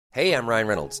Hey, I'm Ryan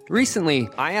Reynolds. Recently,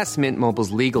 I asked Mint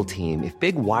Mobile's legal team if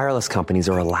big wireless companies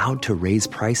are allowed to raise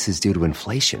prices due to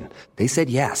inflation. They said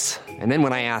yes. And then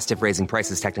when I asked if raising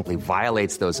prices technically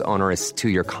violates those onerous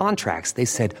two-year contracts, they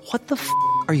said, "What the f***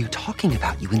 are you talking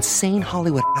about, you insane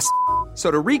Hollywood ass?" So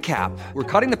to recap, we're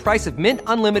cutting the price of Mint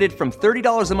Unlimited from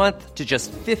 $30 a month to just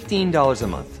 $15 a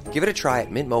month. Give it a try at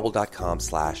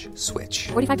mintmobile.com/switch.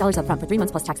 $45 up front for 3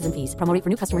 months plus taxes and fees. Promo rate for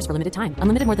new customers for limited time.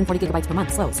 Unlimited more than 40 gigabytes per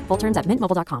month. Slows full terms at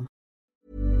mintmobile.com.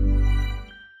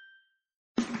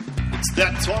 It's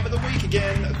that time of the week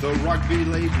again. The Rugby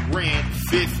League rant,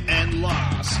 fifth and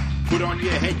last. Put on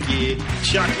your headgear,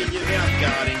 chuck in your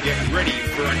mouthguard, and get ready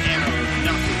for an hour of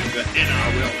nothing but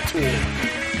NRL talk.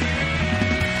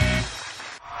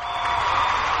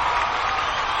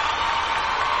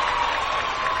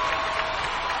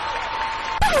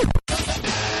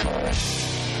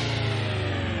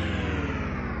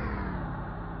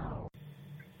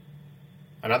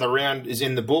 Another round is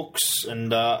in the books,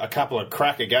 and a couple of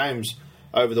cracker games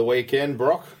over the weekend,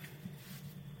 Brock.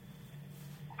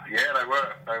 Yeah, they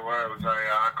were. It was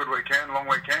a good weekend, long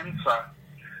weekend, so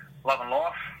loving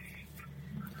life.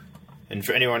 And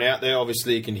for anyone out there,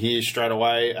 obviously you can hear straight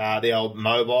away the old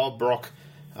mobile. Brock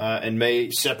and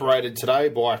me separated today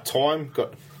by time.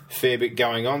 Got a fair bit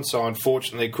going on, so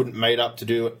unfortunately couldn't meet up to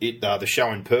do it the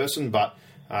show in person, but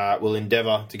we'll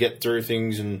endeavour to get through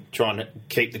things and try and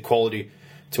keep the quality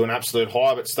to an absolute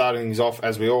high. But starting things off,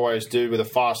 as we always do, with a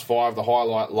fast five, the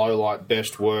highlight, lowlight,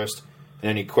 best, worst, and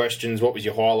any questions. What was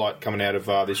your highlight coming out of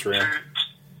this round?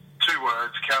 Two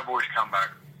words, Cowboys comeback.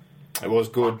 It was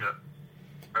good. Loved it.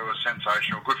 It was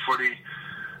sensational. Good footy,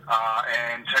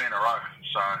 and 10 in a row.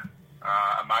 So,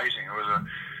 amazing. It was a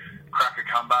cracker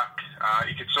comeback.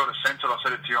 You could sort of sense it. I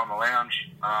said it to you on the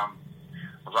lounge. I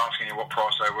was asking you what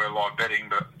price they were live betting,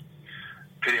 but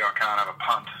pity I can't have a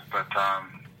punt. But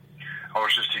I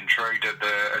was just intrigued at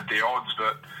the odds,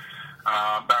 but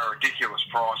they were a ridiculous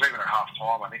price. Even at half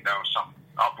time, I think there was some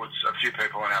upwards. A few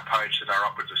people on our page said they were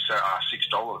upwards of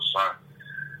 $6. So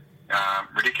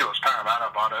ridiculous. Parramatta,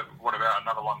 but what about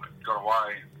another one that got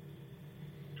away?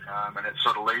 And it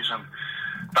sort of leaves them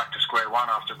back to square one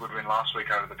after a good win last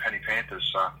week over the Penny Panthers.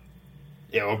 So.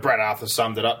 Yeah, well, Brad Arthur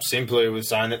summed it up simply with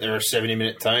saying that they're a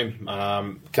 70-minute team.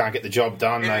 Can't get the job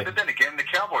done. Yeah, but then again, the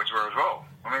Cowboys were as well.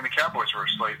 I mean, the Cowboys were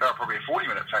asleep. They were probably a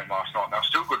 40-minute team last night, and they were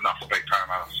still good enough to beat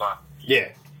Parramatta. So yeah,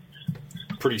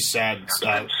 pretty sad.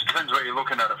 Depends where you're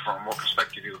looking at it from, what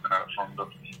perspective you're looking at it from. But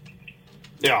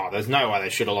yeah, there's no way they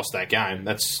should have lost that game.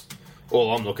 That's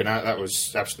all I'm looking at. That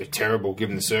was absolutely terrible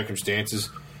given the circumstances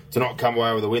to not come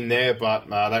away with a win there. But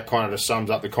that kind of just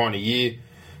sums up the kind of year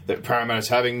that Parramatta's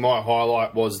having. My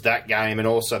highlight was that game and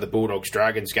also the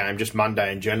Bulldogs-Dragons game, just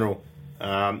Monday in general.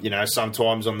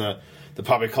 Sometimes on the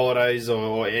public holidays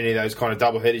or any of those kind of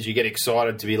double headers, you get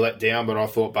excited to be let down, but I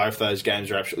thought both those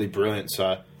games were absolutely brilliant.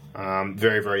 So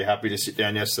very, very happy to sit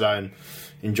down yesterday and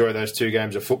enjoy those two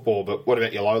games of football. But what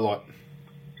about your low light?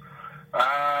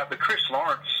 The Chris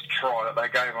Lawrence try that they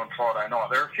gave on Friday night.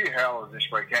 There are a few howlers this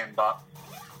weekend, but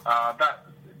that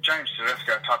James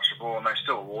Tedesco touched the ball and they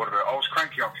still awarded it. I was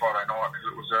cranky on Friday night because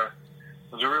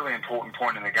it was a really important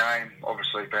point in the game.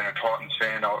 Obviously, being a Titans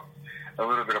fan, a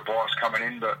little bit of bias coming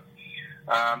in, but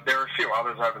there are a few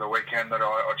others over the weekend that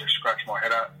I just scratched my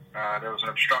head at. There was an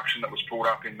obstruction that was pulled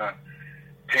up in the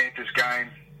Panthers game.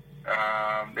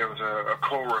 There was a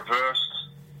call reversed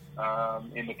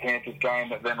in the Panthers game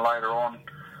that then later on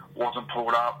wasn't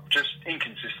pulled up. Just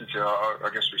inconsistency, I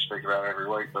guess we speak about every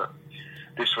week, but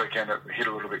this weekend it hit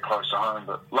a little bit close to home.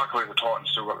 But luckily the Titans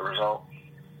still got the result.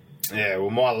 Yeah, well,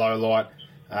 my low light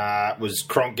was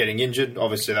Cronk getting injured.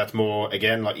 Obviously, that's more,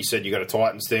 again, like you said, you got a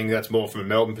Titans thing. That's more from a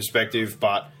Melbourne perspective.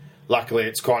 But luckily,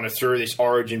 it's kind of through this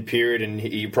origin period, and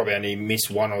you probably only miss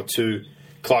one or two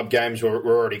club games. We're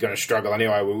already going to struggle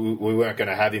anyway. We weren't going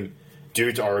to have him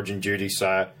due to origin duty.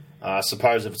 So I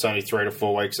suppose if it's only 3 to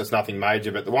 4 weeks, that's nothing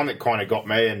major. But the one that kind of got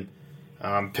me,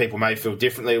 and people may feel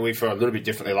differently, we felt a little bit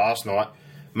differently last night.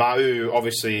 Ma'u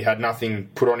obviously had nothing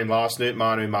put on him last night,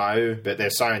 Ma'u, but they're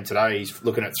saying today he's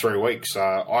looking at 3 weeks. So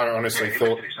I honestly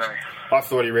thought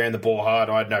he ran the ball hard.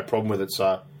 I had no problem with it.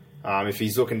 So if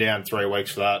he's looking down 3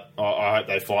 weeks for that, I hope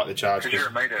they fight the charge. Because you're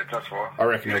a media, that's why. I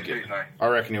reckon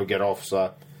he'll get off.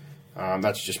 So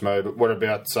that's just me. But what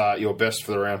about your best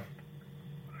for the round?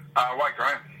 Wade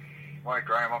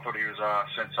Graham. I thought he was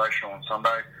sensational on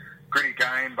Sunday. Gritty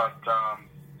game, but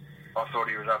I thought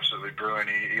he was absolutely brilliant.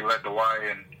 He led the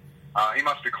way, and he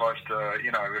must be close to,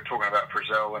 we're talking about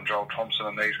Frizzell and Joel Thompson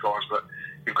and these guys, but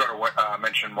you've got to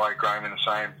mention Wade Graham in the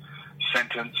same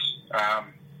sentence.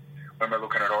 when we're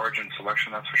looking at Origin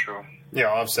selection, that's for sure.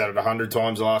 Yeah, I've said it 100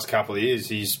 times the last couple of years.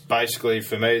 He's basically,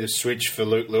 for me, the switch for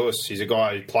Luke Lewis. He's a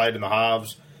guy who played in the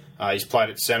halves. He's played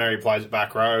at centre. He plays at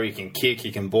back row. He can kick.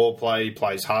 He can ball play. He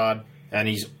plays hard. And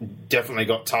he's definitely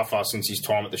got tougher since his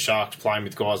time at the Sharks, playing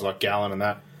with guys like Gallen and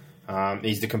that.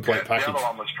 He's the complete package. The other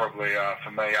one was probably,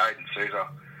 for me, Aiden Caesar.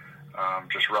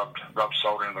 Just rubbed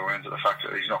salt into the wounds of the fact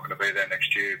that he's not going to be there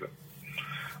next year. But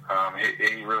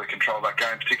he really controlled that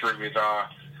game, particularly with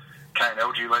Kane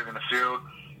Elgey leaving the field.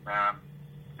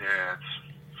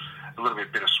 It's a little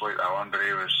bit bittersweet, that one, but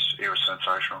he was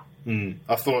sensational.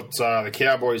 I thought the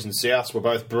Cowboys and Souths were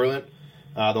both brilliant,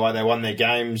 the way they won their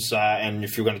games. And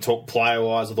if you're going to talk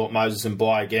player-wise, I thought Moses and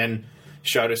Bly again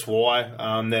showed us why.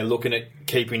 They're looking at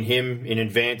keeping him in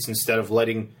advance instead of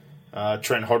letting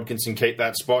Trent Hodkinson keep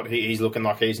that spot. He's looking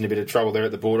like he's in a bit of trouble there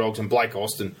at the Bulldogs. And Blake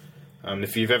Austin,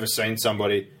 if you've ever seen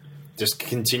somebody just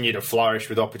continue to flourish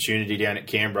with opportunity down at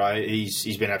Canberra,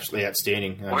 he's been absolutely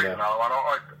outstanding. And,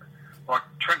 like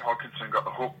Trent Hodkinson got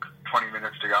the hook 20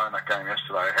 minutes to go in that game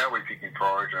yesterday. How we picking for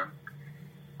Origin?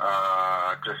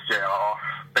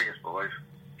 Biggest belief.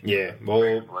 Yeah, well,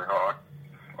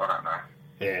 I don't know.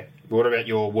 Yeah. What about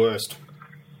your worst?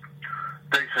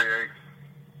 DCE.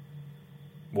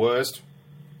 Worst?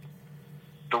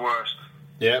 The worst.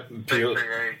 Yeah.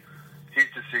 DCE. His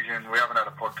decision. We haven't had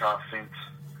a podcast since.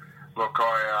 Look,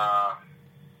 I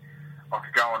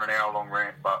could go on an hour-long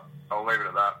rant, but I'll leave it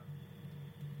at that.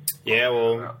 Yeah,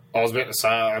 well, I was about to say,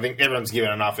 I think everyone's given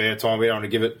enough airtime. We don't want to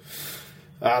give it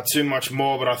too much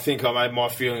more, but I think I made my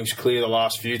feelings clear the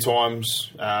last few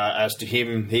times. As to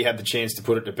him, he had the chance to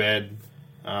put it to bed.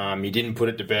 He didn't put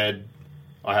it to bed.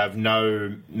 I have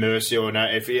no mercy or no...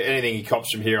 If anything he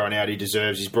cops from here on out, he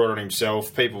deserves. He's brought it on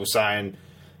himself. People were saying,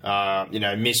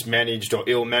 mismanaged or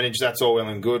ill-managed. That's all well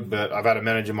and good, but I've had a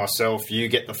manager myself. You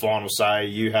get the final say.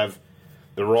 You have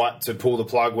the right to pull the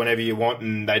plug whenever you want,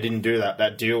 and they didn't do that.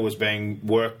 That deal was being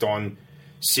worked on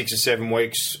 6 or 7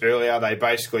 weeks earlier. They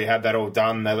basically had that all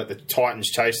done. They let the Titans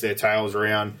chase their tails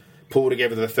around, pull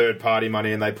together the third-party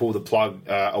money, and they pulled the plug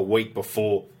a week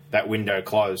before that window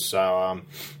closed. So,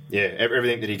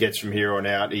 everything that he gets from here on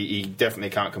out, he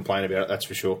definitely can't complain about it, that's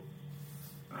for sure.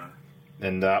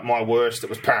 And my worst, it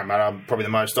was Parramatta, probably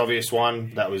the most obvious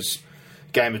one. That was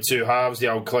game of two halves, the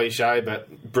old cliche,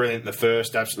 but brilliant in the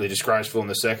first, absolutely disgraceful in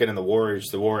the second. And the Warriors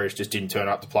just didn't turn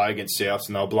up to play against Souths,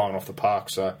 and they were blown off the park.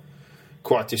 So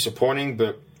quite disappointing.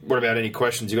 But what about any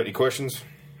questions? You got any questions?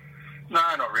 No,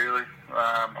 not really.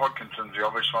 Hodkinson's the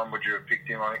obvious one. Would you have picked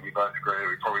him? I think we both agree that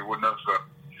we probably wouldn't have. But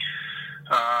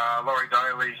Laurie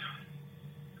Daly,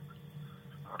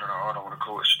 I don't want to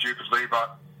call it stupidly,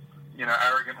 but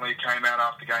arrogantly came out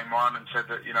after game one and said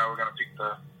that we're going to pick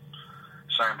the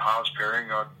same halves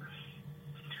pairing. I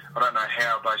don't know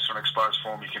how, based on exposed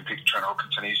form, you can pick Trent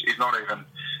Hodkinson. He's not even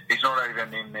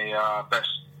in the best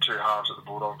two halves at the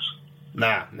Bulldogs.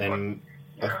 Nah, and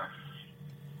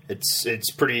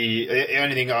it's pretty. The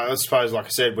only thing I suppose, like I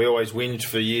said, we always whinged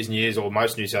for years and years, or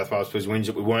most New South Wales players whinged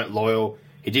that we weren't loyal.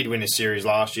 He did win a series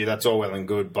last year. That's all well and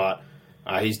good, but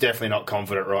he's definitely not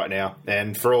confident right now.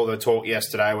 And for all the talk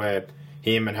yesterday where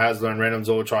him and Hasler and Reynolds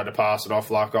all tried to pass it off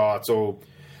like, it's all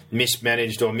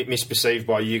mismanaged or misperceived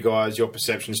by you guys, your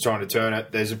perception's trying to turn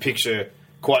it. There's a picture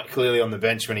quite clearly on the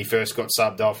bench when he first got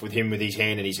subbed off with him with his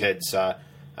hand in his head. So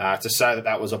to say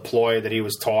that was a ploy, that he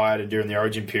was tired and during the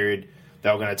Origin period they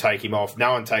were going to take him off.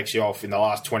 No one takes you off in the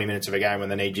last 20 minutes of a game when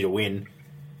they need you to win.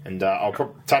 And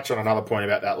I'll touch on another point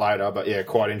about that later, but yeah,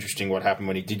 quite interesting what happened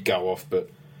when he did go off. But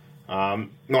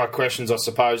my questions, I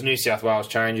suppose, New South Wales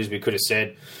changes, we could have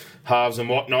said halves and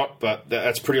whatnot, but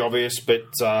that's pretty obvious.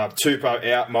 But Tupou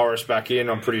out, Morris back in,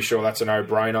 I'm pretty sure that's a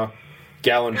no-brainer.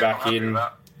 Gallen back in.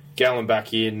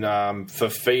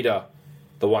 Fafita,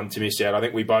 the one to miss out. I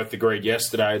think we both agreed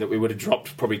yesterday that we would have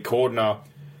dropped probably Cordner,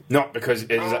 not because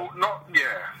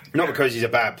because he's a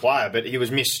bad player, but he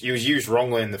was used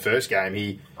wrongly in the first game.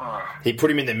 He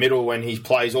put him in the middle when he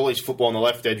plays all his football on the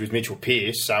left edge with Mitchell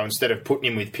Pearce. So instead of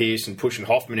putting him with Pearce and pushing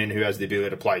Hoffman in, who has the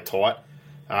ability to play tight,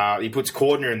 he puts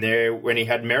Cordner in there when he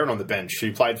had Merrin on the bench,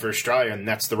 who played for Australia, and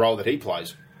that's the role that he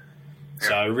plays. Yeah.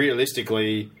 So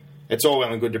realistically, it's all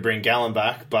well and good to bring Gallen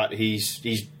back, but he's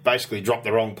basically dropped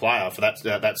the wrong player for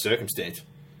that circumstance.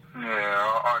 Yeah,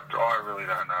 I really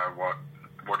don't know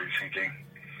what he's thinking.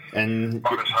 And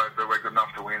I just hope that we're good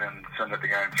enough to win and send it the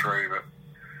game through. But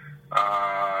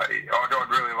I'd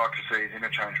really like to see his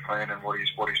interchange plan and what his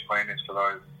plan is for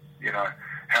those.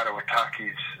 How to attack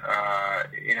his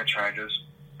interchanges.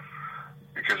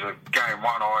 Because of game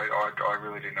one, I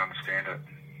really didn't understand it.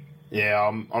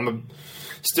 Yeah,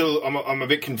 I'm a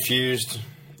bit confused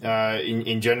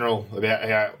in general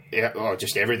about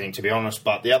just everything, to be honest.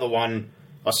 But the other one,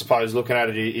 I suppose, looking at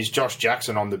it, is Josh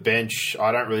Jackson on the bench.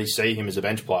 I don't really see him as a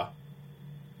bench player.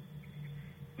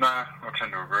 No, I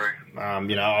tend to agree.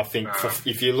 I think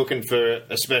if you're looking for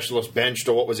a specialist benched,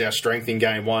 or what was our strength in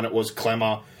game one, it was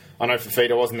Clemmer. I know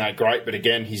Fafita wasn't that great, but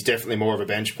again, he's definitely more of a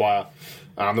bench player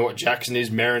than what Jackson is.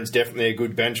 Merrin's definitely a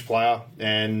good bench player.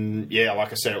 And, yeah,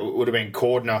 like I said, it would have been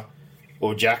Cordner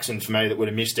or Jackson for me that would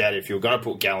have missed out if you were going to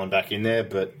put Gallen back in there.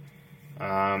 But,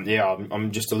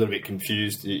 I'm just a little bit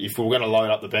confused. If we were going to load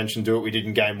up the bench and do what we did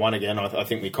in game one again, I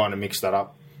think we kind of mixed that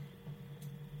up.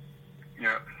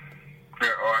 Yeah,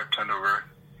 I tend to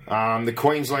agree. The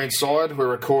Queensland side, we're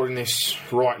recording this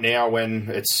right now when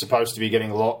it's supposed to be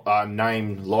getting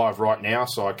named live right now,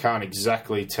 so I can't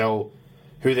exactly tell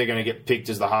who they're going to get picked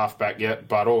as the halfback yet,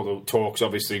 but all the talk's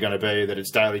obviously going to be that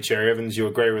it's Daly Cherry Evans. You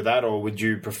agree with that, or would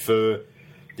you prefer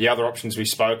the other options we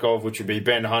spoke of, which would be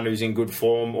Ben Hunt, who's in good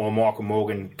form, or Michael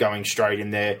Morgan going straight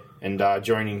in there and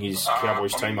joining his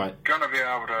Cowboys teammate? I'm going to be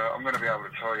able to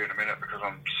tell you in a minute because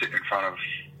I'm sitting in front of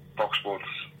Fox Sports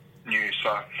News,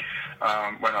 so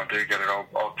when I do get it,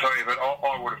 I'll tell you. But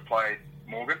I would have played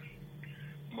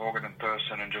Morgan and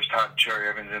Thurston and just had Cherry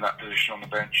Evans in that position on the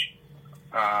bench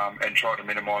and try to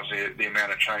minimise the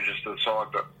amount of changes to the side,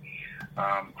 but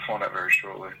find out very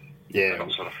shortly. Yeah, they're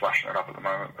not sort of flashing it up at the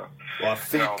moment. But well, I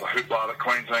think the hoopla that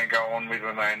Queensland go on with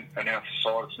when they announce the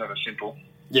side, it's never simple.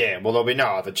 Yeah, well, there'll be no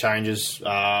other changes.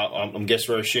 I guess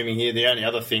we're assuming here. The only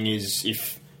other thing is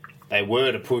if they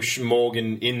were to push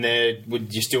Morgan in there,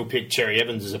 would you still pick Cherry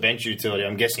Evans as a bench utility?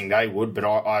 I'm guessing they would, but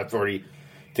I've already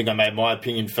think I made my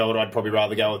opinion felt. I'd probably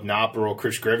rather go with Napa or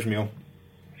Chris Grevesmill.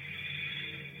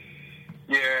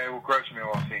 Yeah, well,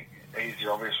 Grevesmill, I think he's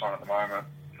the obvious one at the moment.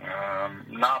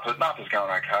 Napa's going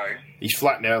okay. He's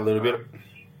flattened out a little bit.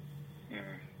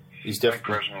 He's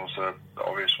definitely Grevesmill's the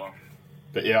obvious one.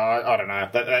 But yeah, I don't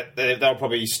know. They'll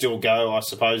probably still go, I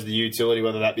suppose, the utility,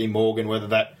 whether that be Morgan, whether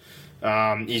that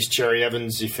is Cherry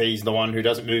Evans, if he's the one who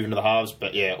doesn't move into the halves.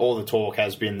 But yeah, all the talk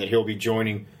has been that he'll be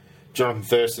joining Jonathan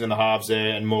Thurston in the halves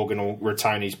there, and Morgan will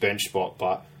retain his bench spot.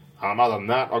 But other than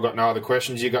that, I've got no other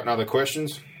questions. You got no other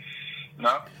questions?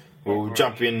 No. We'll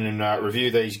jump in and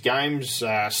review these games.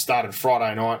 Started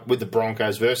Friday night with the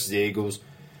Broncos versus the Eagles.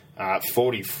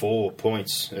 44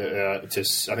 points to, I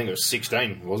think it was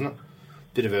 16, wasn't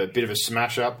it? Bit of a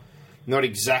smash up. Not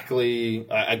exactly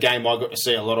a game I got to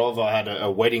see a lot of. I had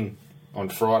a wedding on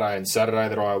Friday and Saturday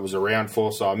that I was around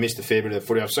for, so I missed a fair bit of the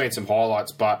footy. I've seen some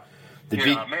highlights, but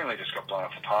Manly just got blown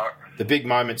off the park. The big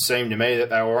moment seemed to me that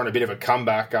they were on a bit of a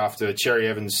comeback after Cherry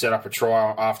Evans set up a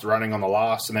try after running on the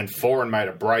last, and then Foran made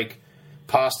a break,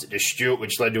 passed it to Stewart,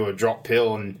 which led to a drop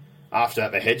pill, and after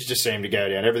that the heads just seemed to go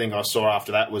down. Everything I saw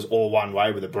after that was all one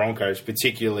way with the Broncos,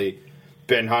 particularly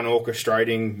Ben Hunt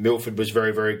orchestrating. Milford was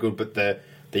very, very good, but the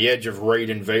edge of Reid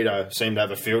and Vito seemed to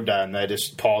have a field day, and they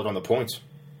just piled on the points.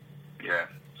 Yeah.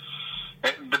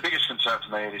 The biggest concern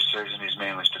for me this season is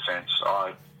Manly's defence.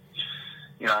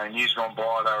 In years gone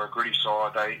by, they were a gritty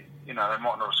side. They might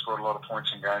not have scored a lot of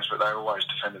points in games, but they always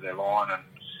defended their line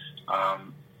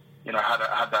and,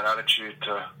 had that attitude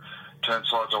to turn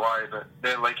sides away. But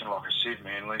they're leaking like a sieve,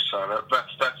 Manly, so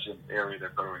that's an area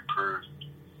they've got to improve.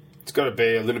 It's got to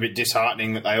be a little bit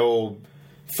disheartening that they all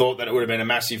thought that it would have been a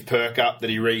massive perk up that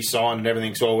he re-signed and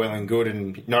everything's all well and good,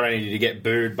 and not only did he get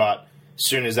booed, but as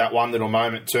soon as that one little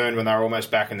moment turned when they were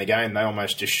almost back in the game, they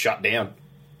almost just shut down.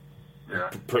 Yeah.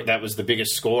 That was the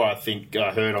biggest score I think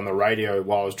I heard on the radio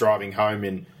while I was driving home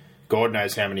in God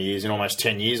knows how many years, in almost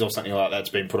 10 years or something like that's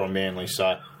been put on Manly.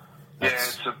 So the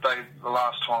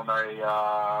last time they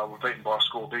were beaten by a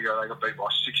score bigger, they got beat by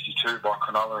 62 by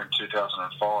Cronulla in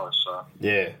 2005. So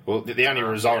yeah, well, the only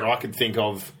result I could think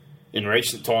of in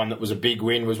recent time that was a big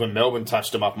win was when Melbourne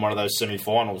touched them up in one of those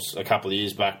semi-finals a couple of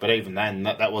years back. But even then,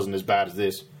 that wasn't as bad as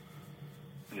this.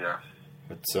 Yeah.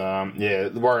 But,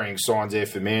 the worrying signs there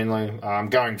for Manly.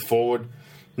 Going forward,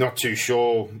 not too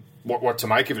sure what to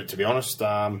make of it, to be honest.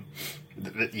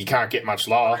 You can't get much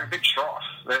lower. They're in big strife.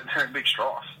 They're in big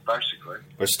strife, basically.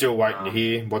 We're still waiting to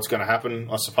hear what's going to happen,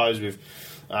 I suppose, with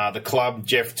the club,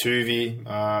 Jeff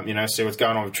Tuvey, see what's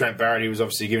going on with Trent Barrett. He was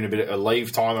obviously given a bit of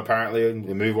leave time, apparently,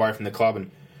 to move away from the club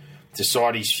and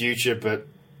decide his future. But,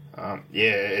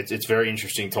 it's very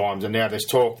interesting times. And now there's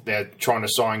talk they're trying to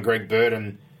sign Greg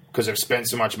Burton because they've spent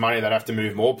so much money they'd have to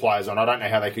move more players on. I don't know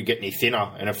how they could get any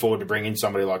thinner and afford to bring in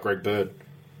somebody like Greg Bird.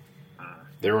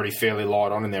 They're already fairly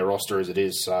light on in their roster as it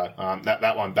is, so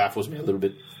that one baffles me a little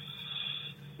bit.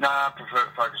 No, I prefer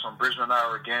to focus on Brisbane. They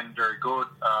were, again, very good.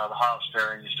 The halves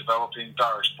pairing is developing.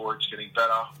 Darius Boyd's getting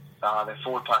better. Their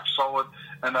forward pack's solid.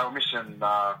 And they were missing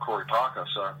Corey Parker,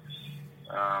 so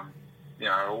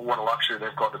What a luxury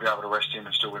they've got to be able to rest him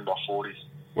and still win by 40.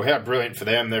 Well, how brilliant for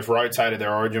them. They've rotated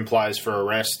their Origin players for a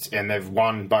rest, and they've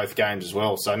won both games as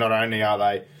well. So not only are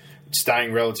they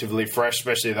staying relatively fresh,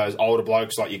 especially those older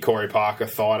blokes like your Corey Parker,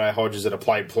 Thaiday, Hodges that have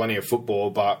played plenty of football,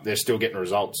 but they're still getting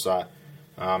results. So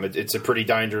it's a pretty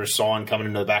dangerous sign coming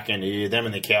into the back end of the year. Them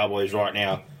and the Cowboys right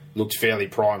now looks fairly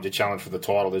primed to challenge for the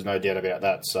title. There's no doubt about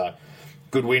that. So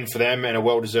good win for them and a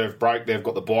well-deserved break. They've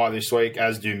got the bye this week,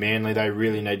 as do Manly. They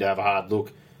really need to have a hard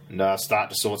look and start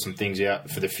to sort some things out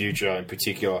for the future in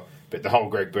particular. But the whole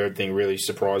Greg Bird thing really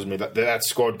surprised me. That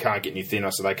squad can't get any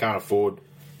thinner, so they can't afford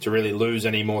to really lose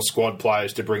any more squad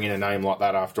players to bring in a name like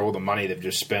that after all the money they've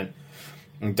just spent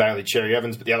on Daly Cherry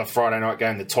Evans. But the other Friday night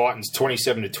game, the Titans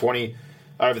 27-20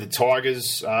 over the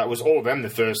Tigers. It was all of them the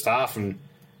first half, and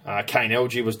Kane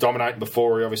Elgey was dominating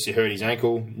before he obviously hurt his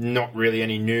ankle. Not really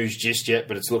any news just yet,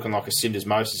 but it's looking like a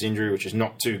syndesmosis injury, which is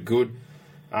not too good.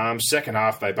 Second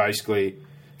half, they basically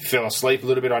fell asleep a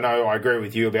little bit. I agree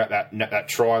with you about that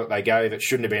try that they gave. It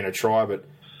shouldn't have been a try, but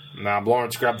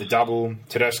Lawrence grabbed the double.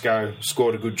 Tedesco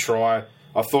scored a good try.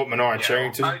 I thought Mania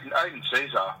Cherrington... Aiden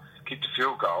Caesar kicked a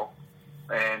field goal,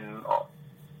 and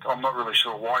I'm not really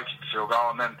sure why he kicked the field goal,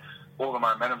 and then all the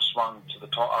momentum swung to the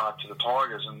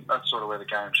Tigers, and that's sort of where the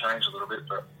game changed a little bit,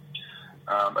 but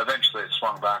eventually it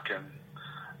swung back, and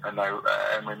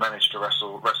we managed to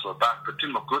wrestle it back, but it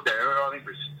didn't look good there. I think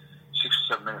with 6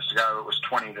 or 7 minutes to go, it was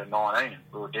 20-19.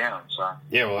 We were down. So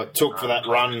yeah, well, it took for that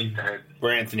run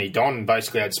where Anthony Don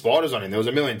basically had spiders on him. There was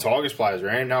a million Tigers players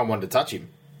around. No one wanted to touch him.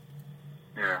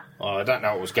 Yeah. I don't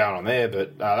know what was going on there,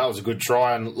 but that was a good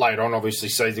try. And later on, obviously,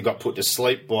 Caesar got put to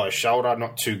sleep by a shoulder.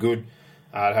 Not too good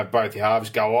to have both your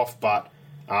halves go off, but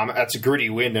that's a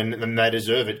gritty win, and they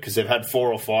deserve it because they've had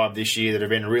 4 or 5 this year that have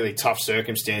been in really tough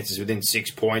circumstances within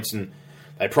 6 points, and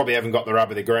they probably haven't got the rub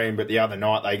of the green, but the other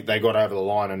night they got over the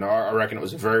line, and I reckon it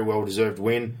was a very well-deserved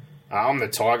win. On the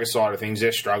Tiger side of things,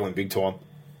 they're struggling big time.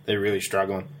 They're really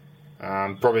struggling.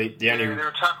 Probably the only... Their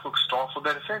attack looks stifled.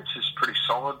 Their defence is pretty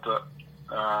solid, but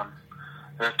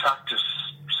their attack just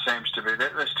seems to be...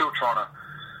 They're still trying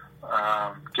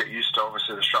to get used to,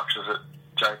 obviously, the structures that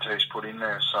JT's put in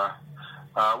there, so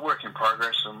work in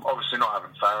progress, and obviously not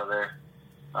having Farah there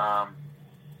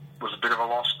was a bit of a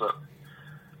loss, but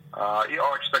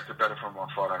I expected better from him on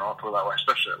Friday night, put it that way,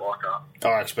 especially at Leichhardt.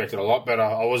 I expected a lot better.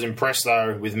 I was impressed,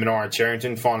 though, with Mania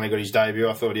Cherrington. Finally got his debut.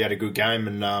 I thought he had a good game,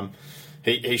 and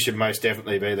he should most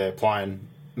definitely be there playing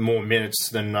more minutes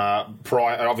than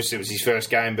prior. Obviously, it was his first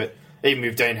game, but even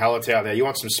with Dean Hallertau there, you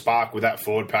want some spark with that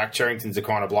forward pack. Cherrington's the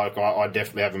kind of bloke I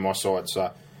definitely have on my side,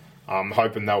 so I'm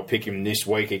hoping they'll pick him this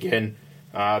week again.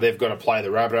 They've got to play the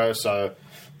Rabbitohs, so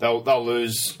they'll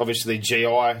lose, obviously,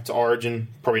 GI to Origin.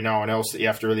 Probably no one else that you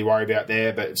have to really worry about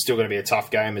there, but it's still going to be a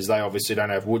tough game as they obviously don't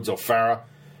have Woods or Farah.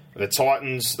 The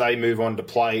Titans, they move on to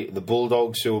play the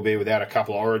Bulldogs, who will be without a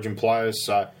couple of Origin players,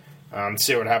 so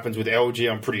see what happens with LG.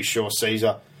 I'm pretty sure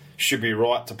Caesar should be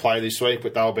right to play this week,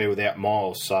 but they'll be without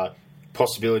Miles, so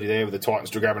possibility there with the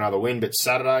Titans to grab another win. But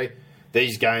Saturday,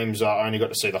 these games I only got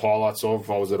to see the highlights of.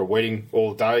 I was at a wedding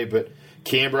all day, but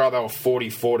Canberra, they were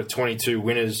 44-22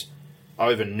 winners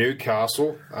over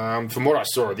Newcastle. From what I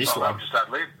saw of this one... Just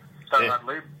ad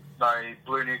lib. They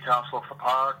blew Newcastle off the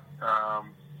park.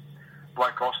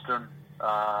 Blake Austin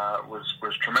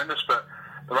was tremendous, but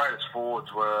the Raiders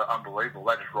forwards were unbelievable.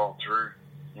 They just rolled through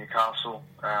Newcastle.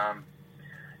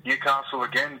 Newcastle,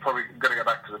 again, probably got to go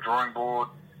back to the drawing board.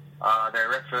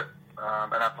 Their effort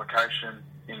and application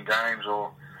in games,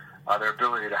 or their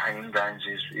ability to hang in games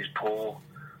is poor.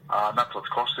 That's what's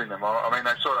costing them. I mean,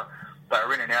 they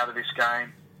were in and out of this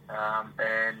game,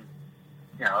 and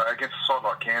against a side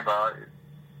like Canberra,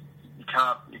 you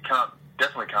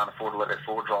definitely can't afford to let their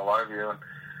forwards roll over you, and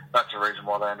that's the reason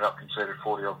why they ended up conceded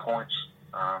 40-odd points.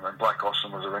 And Blake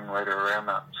Austin was a ringleader around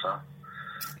that. So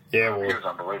yeah, well, he was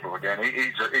unbelievable again.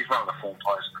 He's one of the form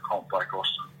players in the comp, Blake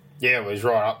Austin. Yeah, well, he's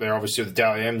right up there, obviously, with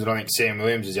Dally M's, and I think Sam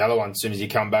Williams is the other one. As soon as he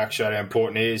come back, showed how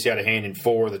important he is. He had a hand in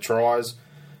 4 of the tries.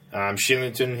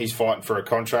 Shillington, he's fighting for a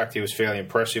contract. He was fairly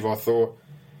impressive, I thought.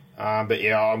 But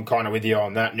yeah, I'm kind of with you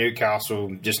on that.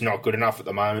 Newcastle, just not good enough at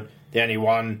the moment. The only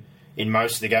one in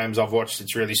most of the games I've watched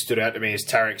that's really stood out to me is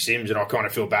Tarek Sims, and I kind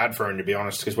of feel bad for him, to be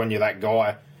honest, because when you're that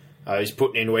guy, he's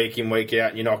putting in, week out,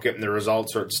 and you're not getting the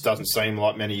results, or it just doesn't seem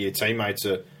like many of your teammates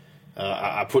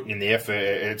are putting in the effort.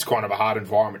 It's kind of a hard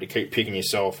environment to keep picking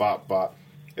yourself up. But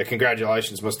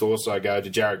congratulations must also go to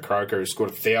Jared Croker, who scored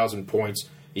 1,000 points.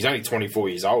 He's only 24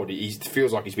 years old. He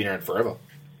feels like he's been around forever.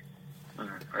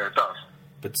 Yeah, it does.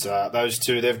 But those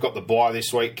two, they've got the bye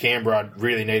this week. Canberra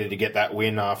really needed to get that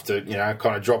win after,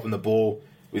 kind of dropping the ball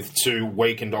with 2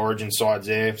 weakened Origin sides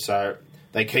there. So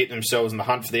they keep themselves in the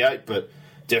hunt for the 8, but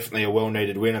definitely a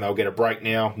well-needed win, and they'll get a break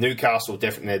now. Newcastle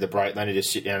definitely need the break. They need to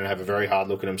sit down and have a very hard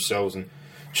look at themselves and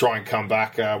try and come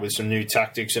back with some new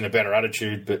tactics and a better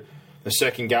attitude. But the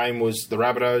second game was the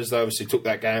Rabbitohs. They obviously took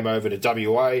that game over to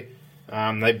WA.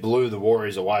 They blew the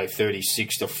Warriors away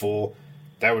 36-4.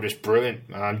 They were just brilliant.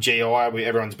 GI,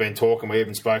 everyone's been talking. We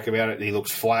even spoke about it. He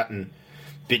looks flat and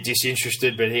a bit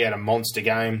disinterested, but he had a monster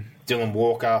game. Dylan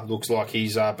Walker looks like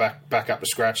he's back up to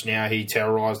scratch now. He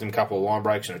terrorised him, a couple of line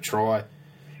breaks and a try.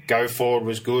 Go forward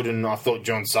was good, and I thought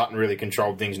John Sutton really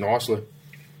controlled things nicely.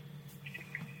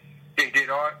 He did.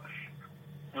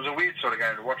 It was a weird sort of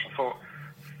game to watch. I thought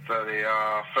for the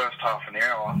first half an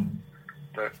hour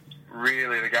that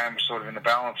really the game was sort of in the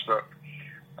balance, but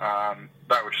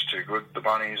they were just too good. The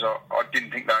Bunnies. I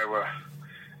didn't think they were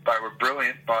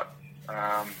brilliant, but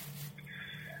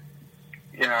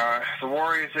the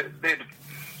Warriors, their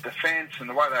defence and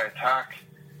the way they attack,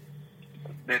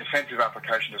 their defensive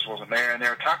application just wasn't there, and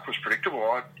their attack was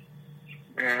predictable.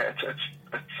 It's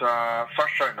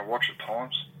frustrating to watch at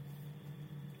times.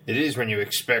 It is when you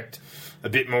expect a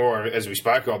bit more, as we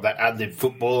spoke of, that ad-lib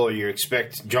football, or you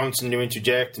expect Johnson to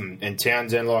interject, and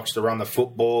Townsend likes to run the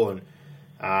football, and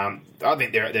I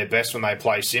think they're at their best when they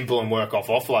play simple and work off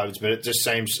offloads, but it just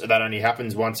seems that only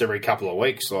happens once every couple of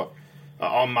weeks. Like,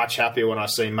 I'm much happier when I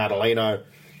see Madalino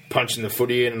punching the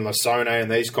footy in, and Lasone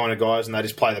and these kind of guys, and they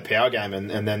just play the power game,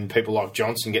 and then people like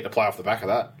Johnson get to play off the back of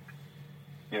that.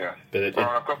 Yeah. But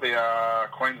I've got the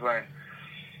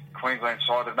Queensland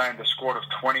side. They've named a squad of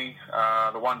 20.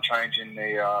 The one change in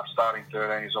the starting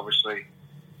 13 is obviously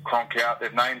Cronk out.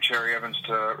 They've named Cherry Evans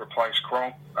to replace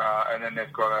Cronk, and then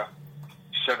they've got a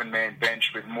 7-man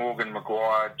bench with Morgan,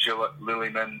 Maguire, Gillett,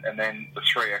 Lillyman, and then the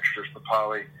 3 extras,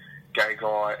 Papali,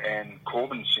 Gagai, and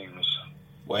Corbin Sims.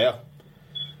 Wow.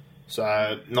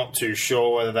 So, not too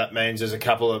sure whether that means there's a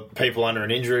couple of people under an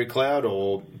injury cloud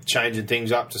or changing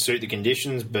things up to suit the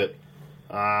conditions, but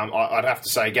I'd have to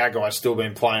say Gagai's still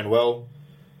been playing well.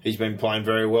 He's been playing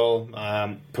very well.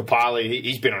 Papali,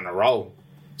 he's been on a roll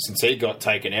since he got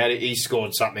taken out. He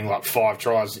scored something like 5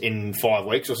 tries in 5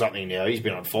 weeks or something now. He's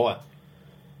been on fire.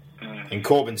 And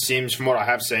Corbin Sims, from what I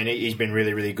have seen, he's been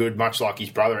really, really good, much like his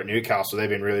brother at Newcastle. They've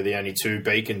been really the only 2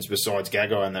 beacons besides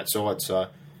Gagai on that side, so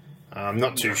I'm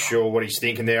not too sure what he's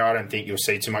thinking there. I don't think you'll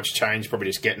see too much change, probably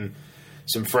just getting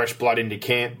some fresh blood into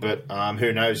camp, but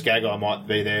who knows, Gagai might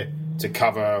be there to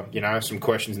cover, some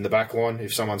questions in the back line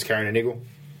if someone's carrying a niggle.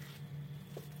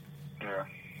 Yeah.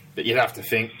 But you'd have to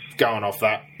think, going off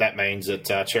that means that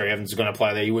Cherry Evans is going to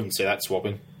play there. You wouldn't see that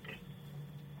swapping.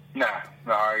 No,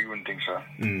 you wouldn't think so.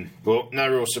 Well, no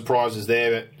real surprises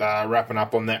there, but wrapping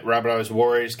up on that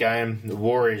Rabbitohs-Warriors game, the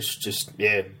Warriors just,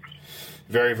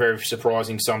 very, very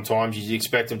surprising sometimes. You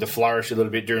expect them to flourish a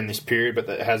little bit during this period, but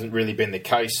that hasn't really been the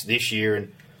case this year.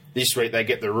 And this week they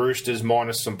get the Roosters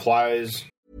minus some players.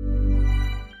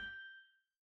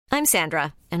 I'm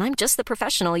Sandra, and I'm just the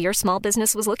professional your small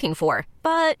business was looking for.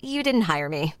 But you didn't hire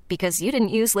me because you didn't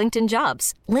use LinkedIn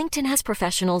Jobs. LinkedIn has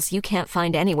professionals you can't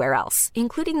find anywhere else,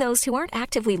 including those who aren't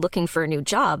actively looking for a new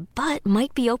job, but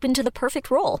might be open to the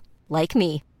perfect role, like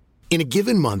me. In a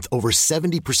given month, over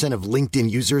 70% of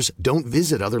LinkedIn users don't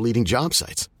visit other leading job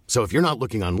sites. So if you're not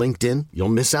looking on LinkedIn, you'll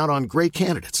miss out on great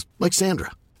candidates like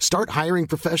Sandra. Start hiring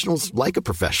professionals like a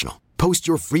professional. Post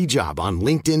your free job on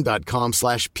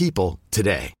linkedin.com/people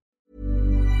today.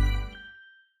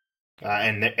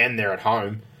 And they're at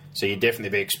home, so you'd definitely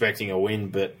be expecting a win,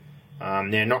 but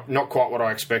not quite what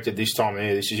I expected this time of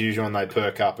year. This is usually when they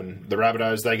perk up, and the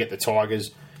Rabbitohs, they get the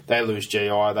Tigers, they lose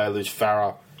GI, they lose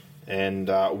Farah and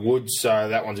Woods, so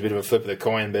that one's a bit of a flip of the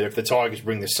coin. But if the Tigers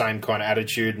bring the same kind of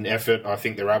attitude and effort, I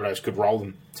think the Rabbitohs could roll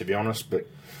them, to be honest. But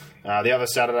the other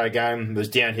Saturday game was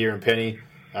down here in Penny.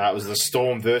 It was the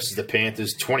Storm versus the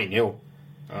Panthers, 20-0.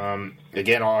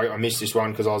 Again, I missed this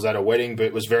one because I was at a wedding,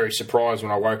 but was very surprised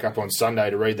when I woke up on Sunday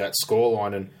to read that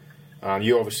scoreline. And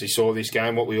you obviously saw this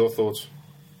game. What were your thoughts?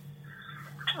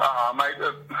 Mate,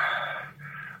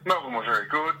 Melbourne was very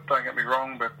good, don't get me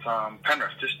wrong, but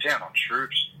Penrith just down on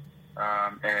troops.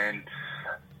 And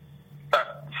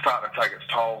that started to take its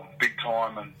toll big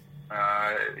time, and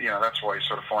that's why you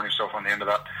sort of find yourself on the end of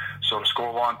that sort of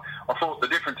scoreline. I thought the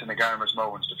difference in the game was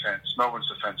Melbourne's defence. Melbourne's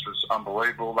defence was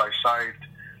unbelievable. They saved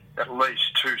at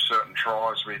least 2 certain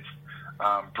tries with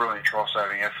brilliant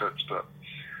try-saving efforts, but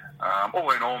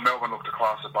all in all, Melbourne looked a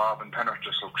class above, and Penrith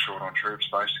just looked short on troops,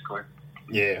 basically.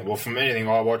 Yeah, well, from anything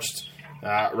I watched,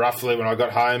 roughly when I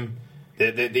got home,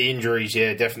 the injuries,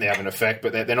 definitely have an effect,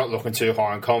 but they're not looking too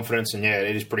high on confidence, and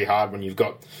it is pretty hard when you've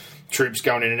got troops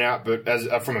going in and out. But as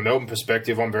from a Melbourne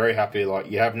perspective, I'm very happy. Like,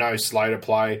 you have no Slater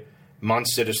play,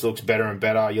 Munster just looks better and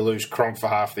better. You lose Cronk for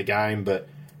half the game, but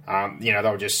they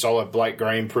were just solid. Blake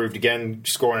Green proved again,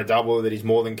 scoring a double, that he's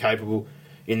more than capable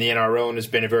in the NRL and has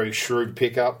been a very shrewd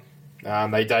pickup. They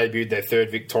debuted their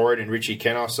third Victorian in Richie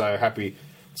Kenner, so happy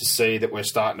to see that we're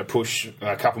starting to push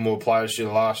a couple more players through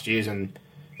the last years. And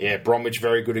yeah, Bromwich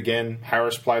very good again.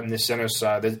 Harris played in the centre,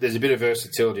 so there's a bit of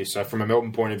versatility. So from a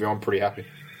Melbourne point of view, I'm pretty happy.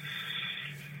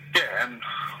 Yeah, and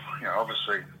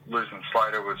obviously losing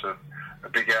Slater was a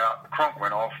big out. Cronk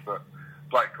went off, but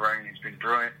Blake Green has been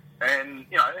brilliant. And,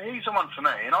 he's the one for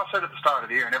me. And I said at the start of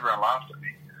the year, and everyone laughed at me,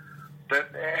 that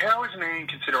how isn't he in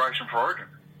consideration for Origin?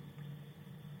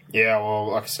 Yeah,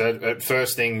 well, like I said, at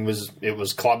first thing was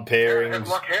club pairings.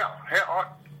 Like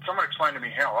how? Someone explain to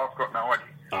me how. I've got no idea.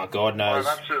 Oh, God knows. I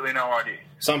have absolutely no idea.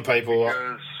 Some people,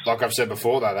 because, like I've said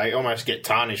before, though, they almost get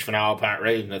tarnished for no apparent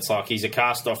reason. It's like he's a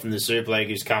cast-off from the Super League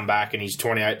who's come back and he's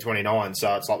 28, 29,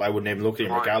 so it's like they wouldn't even look at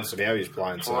him regardless of how he's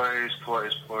playing. Please.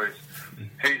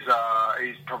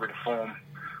 He's probably the form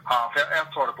half.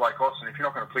 Outside of Blake Austin, if you're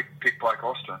not going to pick Blake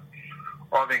Austin,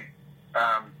 I think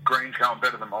Green's going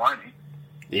better than Maloney.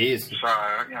 He is. So,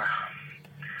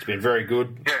 it's been very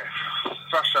good. Yeah,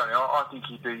 frustrating. I think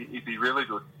he'd be really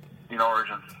good in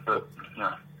Origin, but,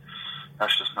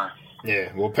 that's just me.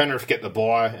 Yeah, well, Penrith get the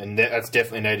bye, and that's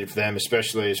definitely needed for them,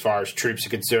 especially as far as troops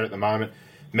are concerned at the moment.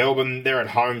 Melbourne, they're at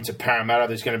home to Parramatta.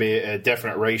 There's going to be a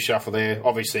definite reshuffle there.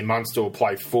 Obviously, Munster will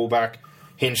play fullback.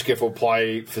 Hinchcliffe will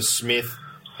play for Smith.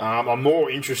 I'm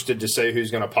more interested to see who's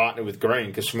going to partner with Green,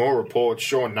 because from all reports,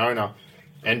 Sean Nona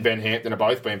and Ben Hampton have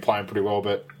both been playing pretty well,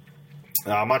 but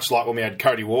much like when we had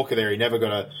Cody Walker there, he never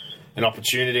got an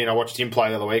opportunity, and I watched him play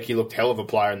the other week. He looked hell of a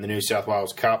player in the New South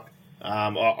Wales Cup.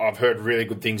 I've heard really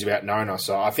good things about Nona,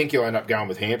 so I think he'll end up going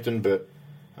with Hampton, but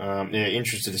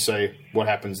interested to see what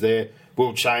happens there.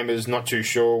 Will Chambers, not too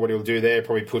sure what he'll do there.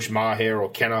 Probably push Maher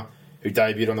or Kenner, who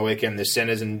debuted on the weekend in the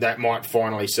centres, and that might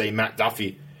finally see Matt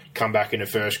Duffy come back into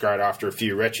first grade after a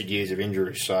few wretched years of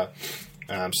injuries. So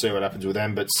see what happens with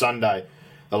them. But Sunday,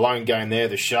 the lone game there,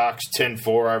 the Sharks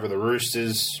 10-4 over the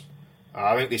Roosters.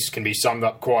 I think this can be summed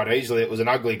up quite easily. It was an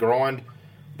ugly grind.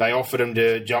 They offered him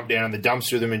to jump down in the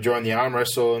dumps with them and join the arm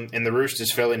wrestle, and the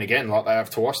Roosters fell in again like they have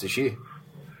twice this year.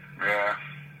 Yeah.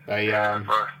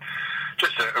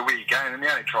 Just a weird game, and the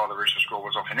only try the Roosters scored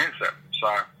was off an intercept.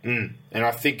 So. And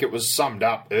I think it was summed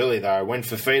up early, though. When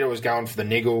Fafita was going for the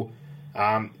niggle,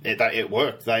 it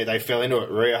worked. They fell into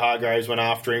it. Rhea Hargraves went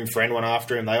after him, Friend went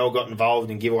after him. They all got involved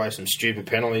and give away some stupid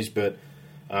penalties, but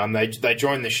they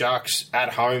joined the Sharks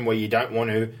at home where you don't want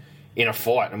to in a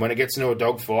fight. And when it gets into a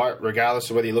dog fight, regardless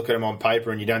of whether you look at them on paper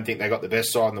and you don't think they got the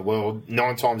best side in the world,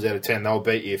 9 times out of 10 they'll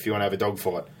beat you if you want to have a dog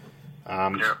fight.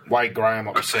 Wade Graham,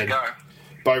 like we said,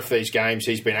 both these games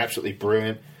he's been absolutely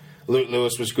brilliant. Luke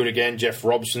Lewis was good again. Jeff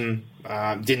Robson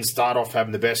didn't start off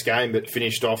having the best game, but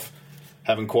finished off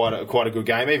having quite a good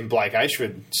game. Even Blake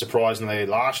Ashford, surprisingly,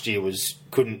 last year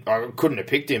couldn't have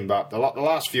picked him, but the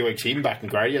last few weeks, even back in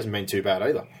grade, he hasn't been too bad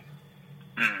either.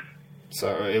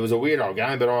 So it was a weird old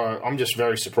game, but I'm just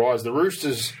very surprised. The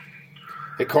Roosters,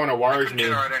 it kind of worries me. They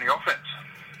couldn't generate any offense.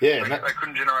 Yeah, they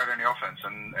couldn't generate any offense,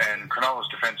 and Cronulla's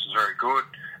defence was very good,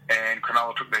 and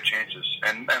Cronulla took their chances,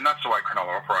 and that's the way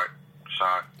Cronulla operate. So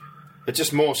it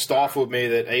just more stifled me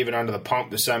that even under the pump,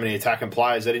 there's so many attacking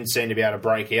players, they didn't seem to be able to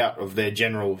break out of their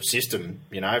general system.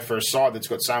 For a side that's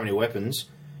got so many weapons,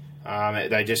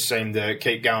 they just seem to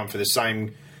keep going for the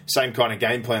same kind of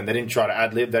game plan. They didn't try to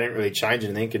ad-lib, they didn't really change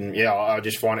anything, and I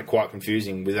just find it quite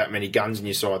confusing with that many guns in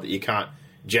your side that you can't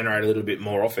generate a little bit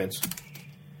more offence.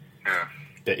 Yeah.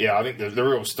 But I think the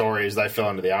real story is they fell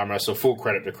into the arm wrestle. Full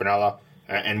credit to Cronulla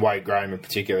and Wade Graham in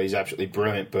particular. He's absolutely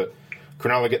brilliant. But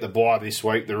Cronulla get the bye this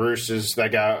week. The Roosters, they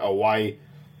go away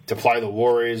to play the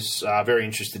Warriors. Very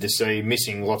interested to see.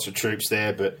 Missing lots of troops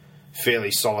there, but fairly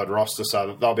solid roster,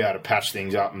 so they'll be able to patch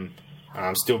things up.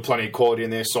 And still plenty of quality in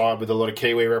their side with a lot of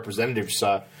Kiwi representatives.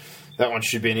 So that one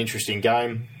should be an interesting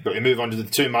game. But we move on to the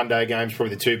 2 Monday games,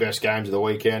 probably the 2 best games of the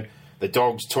weekend. The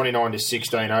Dogs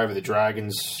 29-16 over the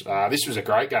Dragons. This was a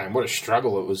great game. What a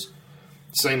struggle it was.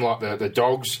 It seemed like the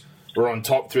Dogs were on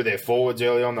top through their forwards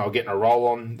early on. They were getting a roll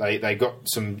on. They got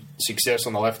some success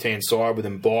on the left-hand side with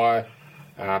Mbai.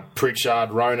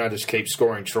 Pritchard, Rona just keep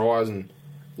scoring tries. And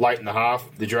late in the half,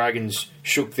 the Dragons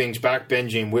shook things back.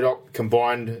 Benji and Widdop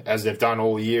combined, as they've done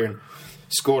all year, and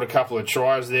scored a couple of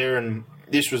tries there. And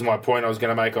this was my point I was going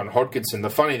to make on Hodkinson.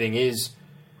 The funny thing is,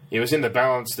 it was in the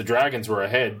balance. The Dragons were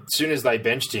ahead. As soon as they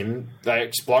benched him, they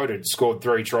exploded, scored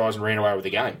 3 tries and ran away with the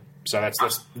game. So that's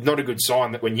not a good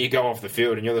sign that when you go off the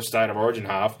field and you're the state of origin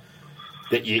half,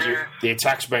 that the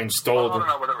attack's been stalled. I don't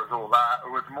know whether it was all that.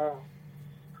 It was more...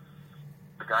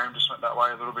 the game just went that way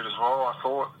a little bit as well. I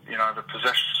thought, the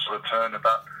possession sort of turned at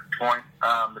that point.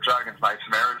 The Dragons made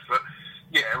some errors, but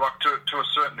yeah, like to a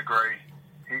certain degree,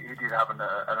 he did have an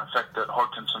effect that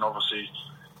Hodkinson obviously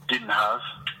didn't have.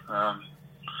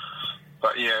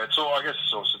 But yeah, I guess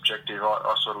it's all subjective.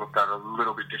 I sort of looked at it a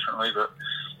little bit differently, but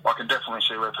I can definitely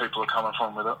see where people are coming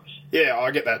from with it. Yeah,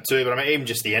 I get that too, but I mean, even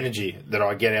just the energy that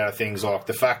I get out of things, like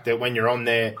the fact that when you're on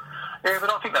there... Yeah,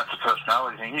 but I think that's a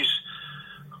personality thing.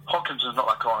 Hodkinson's not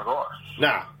that kind of guy.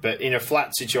 Nah, but in a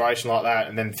flat situation like that,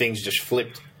 and then things just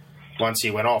flipped once he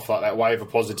went off, like that wave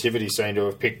of positivity seemed to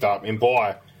have picked up. And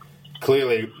by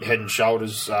clearly head and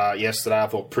shoulders yesterday, I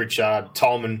thought Pritchard,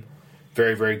 Tolman,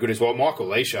 very, very good as well. Michael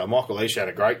Leisha had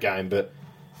a great game, but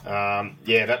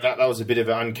that was a bit of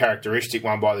an uncharacteristic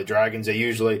one by the Dragons. They're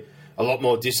usually a lot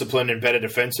more disciplined and better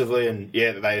defensively, and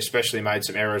yeah, they especially made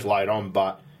some errors late on,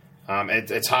 but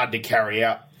it's hard to carry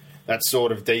out that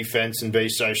sort of defence and be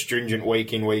so stringent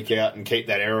week in, week out and keep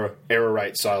that error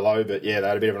rate so low. But yeah, they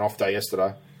had a bit of an off day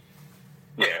yesterday.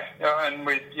 Yeah, and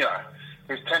with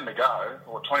 10 to go,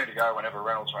 or 20 to go whenever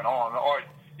Reynolds went on,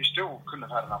 you still couldn't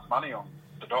have had enough money on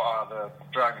the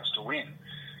Dragons to win,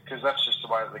 because that's just the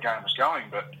way that the game was going.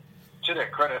 But to their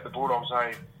credit, the Bulldogs,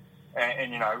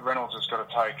 Reynolds has got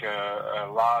to take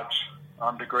a large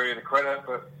degree of the credit,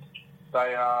 but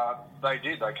they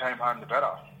did. They came home the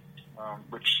better,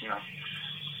 which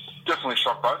definitely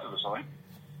shocked both of us, I think.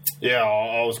 Yeah,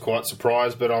 I was quite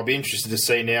surprised, but I'll be interested to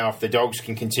see now if the Dogs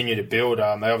can continue to build. They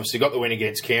obviously got the win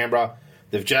against Canberra.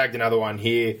 They've jagged another one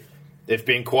here. They've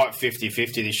been quite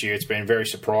 50-50 this year. It's been very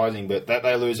surprising, but that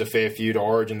they lose a fair few to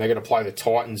Origin. They're going to play the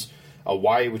Titans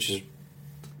away, which is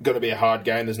going to be a hard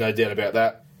game. There's no doubt about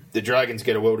that. The Dragons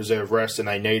get a well-deserved rest, and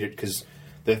they need it because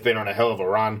they've been on a hell of a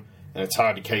run, and it's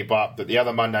hard to keep up. But the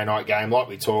other Monday night game, like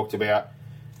we talked about,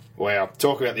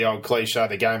 talk about the old cliche,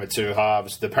 the game of two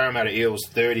halves. The Parramatta Eels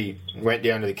 30 went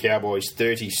down to the Cowboys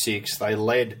 36. They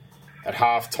led at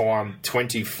half-time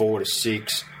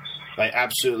 24-6. They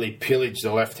absolutely pillaged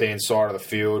the left-hand side of the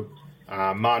field.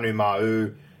 Manu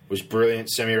Ma'u was brilliant.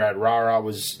 Semirad Rara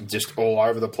was just all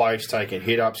over the place, taking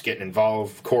hit-ups, getting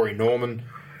involved. Corey Norman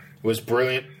was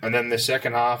brilliant. And then the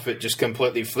second half, it just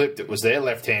completely flipped. It was their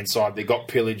left-hand side that got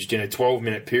pillaged in a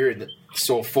 12-minute period that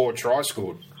saw 4 tries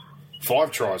scored. 5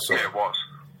 tries. Yeah, it was.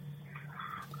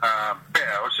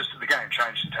 It was just the game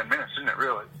changed in 10 minutes, didn't it,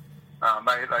 really?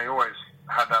 They always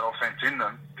had that offense in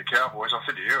them, the Cowboys. I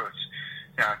said to you,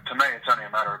 to me, it's only a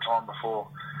matter of time before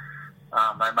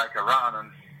they make a run,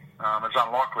 and as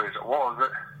unlikely as it was,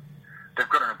 they've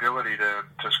got an ability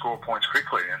to score points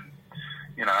quickly, and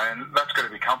that's got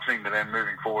to be comforting to them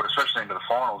moving forward, especially into the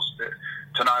finals,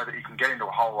 to know that you can get into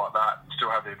a hole like that and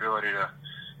still have the ability to,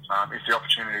 if the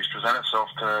opportunities present itself,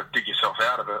 to dig yourself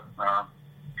out of it.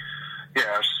 It's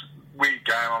a weird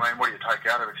game. I mean, what do you take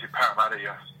out of it? If you're Parramatta,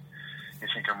 you're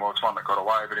thinking, well, it's one that got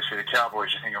away, but if you're the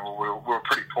Cowboys, you're thinking, well, we were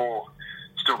pretty poor.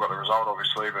 Still got the result,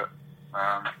 obviously, but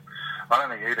I don't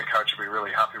think either coach would be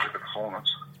really happy with the performance.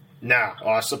 No,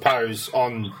 I suppose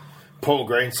on Paul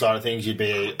Green's side of things, you'd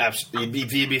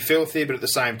be filthy, but at the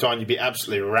same time, you'd be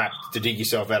absolutely wrapped to dig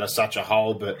yourself out of such a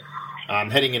hole. But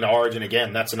heading into Origin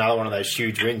again, that's another one of those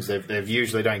huge wins. They've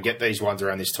usually don't get these ones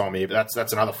around this time of year, but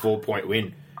that's another 4-point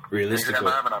win, realistically.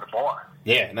 They haven't had a bye.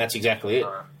 Yeah, and that's exactly it.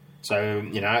 So,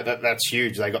 that's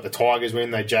huge. They got the Tigers win,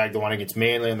 they jagged the one against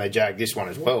Manly, and they jagged this one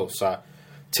as well. So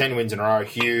 10 wins in a row,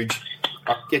 huge.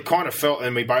 It kind of felt,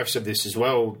 and we both said this as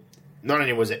well, not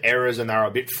only was it errors and they were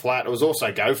a bit flat, it was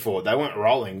also go for it. They weren't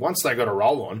rolling. Once they got a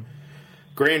roll on,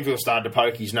 Granville started to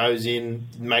poke his nose in,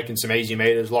 making some easy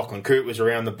meters. Lachlan Coote was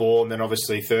around the ball, and then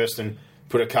obviously Thurston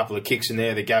put a couple of kicks in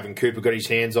there that Gavin Cooper got his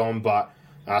hands on. But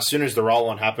as soon as the roll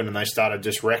on happened and they started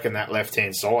just wrecking that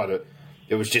left-hand side,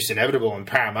 it was just inevitable. And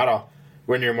Parramatta,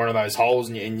 when you're in one of those holes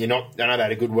and you're not, I know they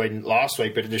had a good win last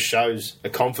week, but it just shows a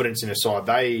confidence in the side.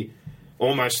 They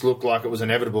almost looked like it was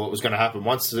inevitable it was going to happen.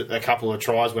 Once a couple of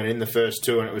tries went in, the first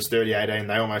 2, and it was 30-18,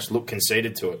 they almost looked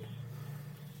conceded to it.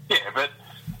 Yeah, but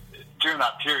during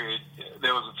that period,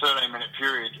 there was a 13-minute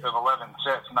period of 11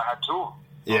 sets, and they had 2.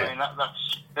 Yeah. I mean,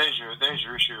 there's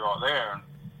your issue right there. And,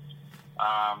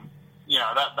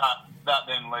 that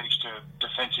then leads to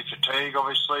defensive fatigue,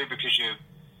 obviously, because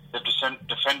they've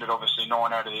defended, obviously,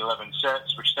 9 out of the 11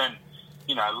 sets, which then,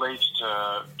 leads to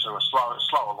a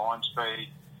slower line speed,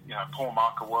 poor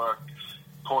marker work,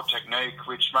 poor technique,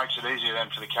 which makes it easier then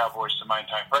for the Cowboys to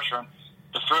maintain pressure. And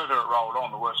the further it rolled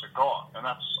on, the worse it got. And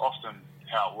that's often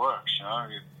how it works,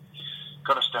 You've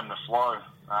got to stem the flow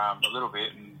a little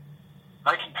bit. And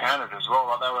they compounded as well.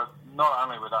 Like not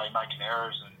only were they making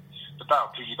errors, but they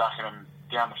were piggybacking them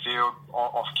down the field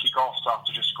off kick-offs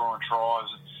after just scoring tries.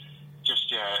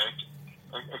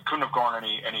 it couldn't have gone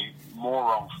any more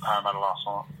wrong for Parramatta last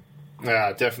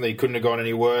night. Definitely couldn't have gone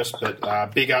any worse,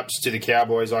 but big ups to the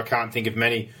Cowboys. I can't think of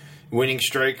many winning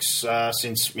streaks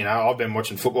since, I've been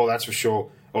watching football, that's for sure,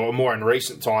 or more in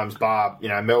recent times, bar,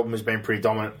 Melbourne has been pretty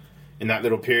dominant in that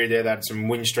little period there. They had some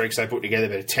win streaks they put together,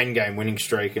 but a 10-game winning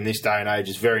streak in this day and age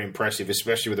is very impressive,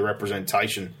 especially with the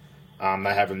representation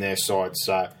they have in their side.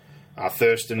 So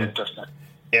Thurston,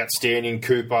 outstanding.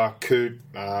 Cooper, Coot,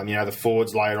 the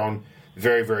forwards later on,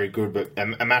 very, very good, but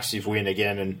a massive win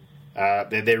again. And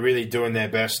they're really doing their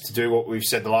best to do what we've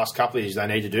said the last couple of years they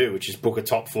need to do, which is book a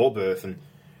top 4 berth. And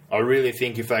I really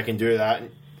think if they can do that,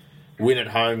 win at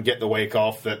home, get the week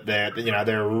off, that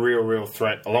they're a real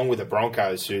threat, along with the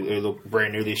Broncos, who look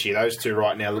brand new this year. Those two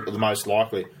right now look the most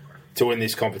likely to win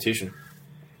this competition.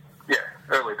 Yeah,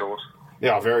 early doors.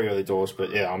 Yeah, very early doors,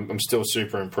 but yeah, I'm still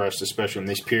super impressed, especially in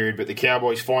this period. But the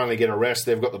Cowboys finally get a rest.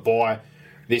 They've got the bye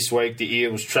this week. The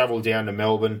Eels travel down to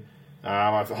Melbourne.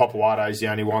 Hopoate's the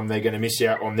only one they're going to miss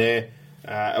out on there.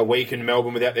 A week in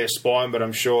Melbourne without their spine, but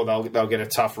I'm sure they'll get a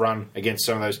tough run against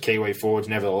some of those Kiwi forwards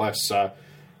nevertheless. So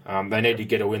they need to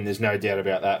get a win, there's no doubt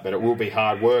about that. But it will be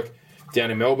hard work down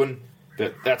in Melbourne.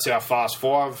 But that's our Fast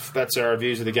Five. That's our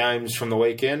reviews of the games from the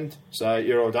weekend. So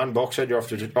you're all done, Boxhead. You're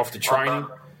off to training.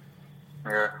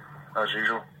 Yeah, as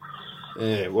usual.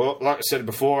 Yeah, well, like I said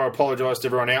before, I apologise to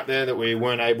everyone out there that we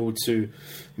weren't able to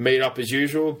meet up as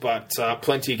usual, but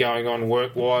plenty going on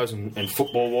work-wise and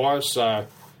football-wise, so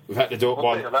we've had to do it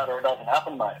by... Either that or it doesn't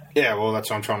happen, mate. Yeah, well, that's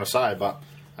what I'm trying to say, but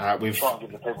we've try and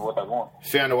give the people what they want.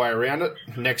 Found a way around it.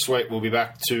 Next week we'll be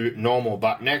back to normal,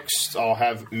 but next I'll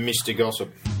have Mr.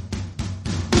 Gossip.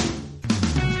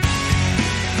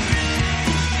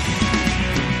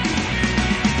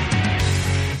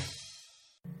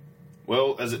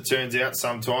 Well, as it turns out,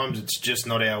 sometimes it's just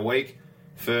not our week.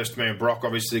 First, me and Brock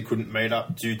obviously couldn't meet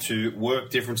up due to work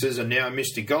differences, and now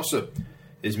Mr. Gossip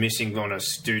is missing on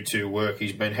us due to work.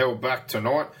 He's been held back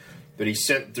tonight, but he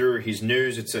sent through his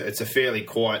news. It's a fairly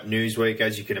quiet news week,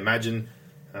 as you can imagine.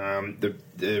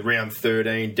 The round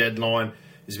 13 deadline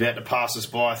is about to pass us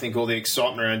by. I think all the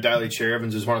excitement around Daly Cherry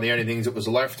Evans is one of the only things that was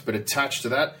left, but attached to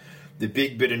that, the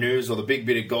big bit of news or the big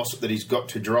bit of gossip that he's got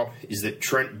to drop is that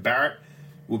Trent Barrett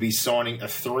will be signing a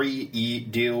 3-year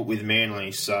deal with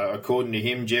Manly. So according to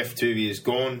him, Jeff Tuvey is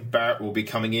gone. Barrett will be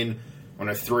coming in on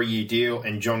a 3-year deal,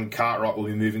 and John Cartwright will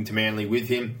be moving to Manly with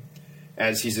him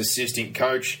as his assistant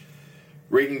coach.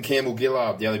 Regan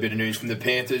Campbell-Gillard, the other bit of news from the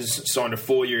Panthers, signed a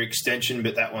 4-year extension,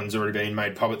 but that one's already been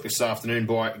made public this afternoon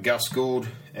by Gus Gould,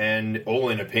 and all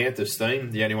in a Panthers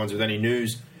theme. The only ones with any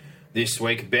news this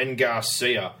week, Ben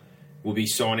Garcia will be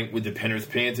signing with the Penrith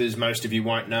Panthers. Most of you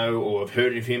won't know or have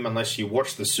heard of him unless you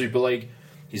watch the Super League.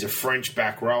 He's a French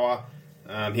back rower.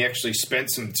 He actually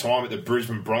spent some time at the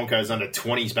Brisbane Broncos under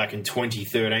 20s back in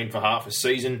 2013 for half a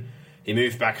season. He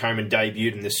moved back home and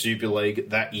debuted in the Super League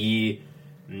that year,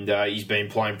 and he's been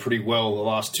playing pretty well the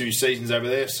last 2 seasons over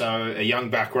there. So a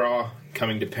young back rower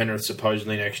coming to Penrith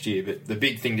supposedly next year. But the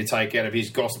big thing to take out of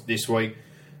his gossip this week,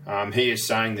 he is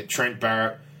saying that Trent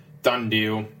Barrett, done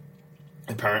deal,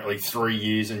 apparently 3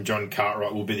 years, and John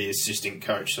Cartwright will be the assistant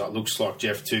coach. So it looks like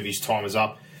Jeff Tuvey's time is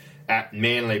up at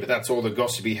Manly. But that's all the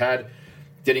gossip he had.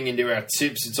 Getting into our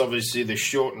tips, it's obviously the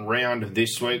shortened round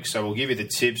this week. So we'll give you the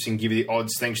tips and give you the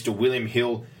odds thanks to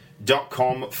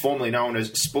WilliamHill.com, formerly known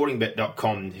as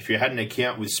SportingBet.com. If you had an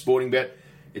account with SportingBet,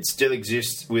 it still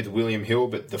exists with William Hill.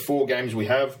 But the 4 games we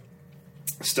have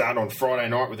start on Friday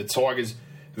night with the Tigers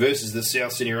versus the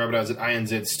South Sydney Rabbitohs at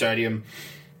ANZ Stadium.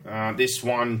 This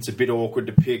one, it's a bit awkward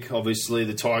to pick. Obviously,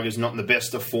 the Tigers not in the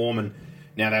best of form, and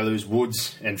now they lose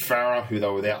Woods and Farah, who they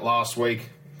were without last week.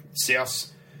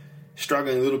 South's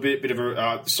struggling a little bit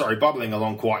bubbling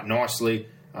along quite nicely.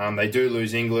 They do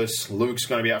lose Inglis. Luke's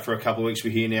going to be out for a couple of weeks. We're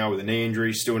here now with a knee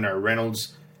injury. Still no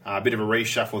Reynolds. A bit of a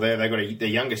reshuffle there. They've got their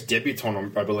youngest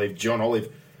debutant, I believe, John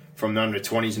Olive, from the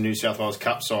under-20s in New South Wales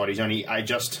Cup side. He's only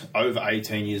just over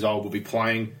 18 years old, will be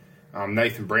playing.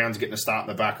 Nathan Brown's getting a start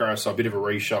in the back row, so a bit of a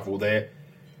reshuffle there.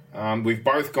 We've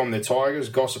both gone the Tigers,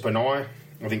 Gossip and I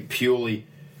think purely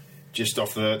just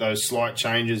off those slight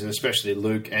changes, and especially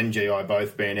Luke and GI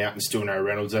both being out and still no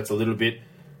Reynolds. That's a little bit.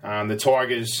 The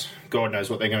Tigers, God knows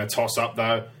what they're going to toss up,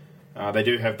 though. They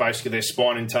do have basically their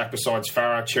spine intact besides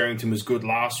Farah. Cherrington was good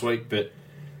last week, but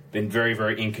been very,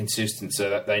 very inconsistent, so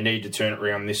that they need to turn it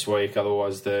around this week.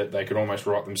 Otherwise, they could almost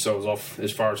write themselves off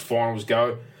as far as finals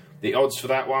go. The odds for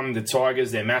that one, the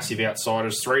Tigers, they're massive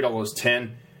outsiders,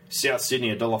 $3.10. South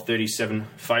Sydney, $1.37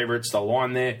 favourites. The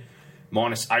line there,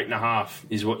 minus 8.5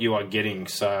 is what you are getting.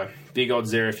 So big odds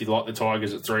there if you like the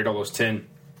Tigers at $3.10,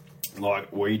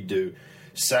 like we do.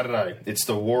 Saturday, it's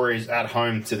the Warriors at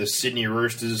home to the Sydney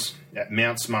Roosters at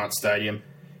Mount Smart Stadium.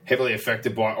 Heavily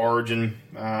affected by Origin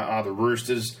are the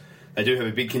Roosters. They do have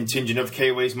a big contingent of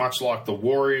Kiwis, much like the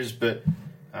Warriors, but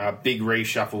big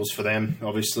reshuffles for them.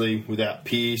 Obviously, without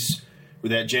Pearce,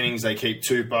 without Jennings, they keep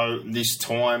Tupou. This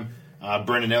time,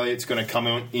 Brendan Elliott's going to come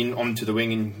in onto the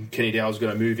wing and Kenny Dowell's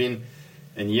going to move in.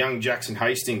 And young Jackson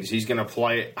Hastings, he's going to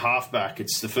play halfback.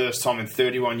 It's the first time in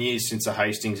 31 years since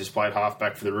Hastings has played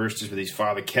halfback for the Roosters, with his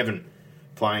father, Kevin,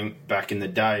 playing back in the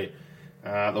day.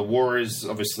 The Warriors,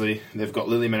 obviously, they've got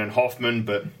Lilliman and Hoffman,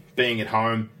 but being at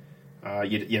home,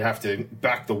 you'd have to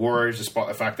back the Warriors, despite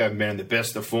the fact they haven't been in the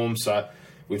best of form. So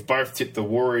we've both tipped the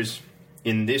Warriors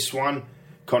in this one.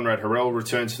 Conrad Harrell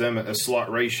returns for them at a slight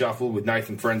reshuffle, with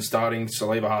Nathan Friend starting,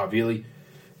 Saliba Havili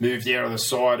moved out of the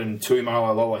side, and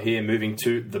Tuimalo Lola here moving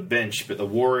to the bench. But the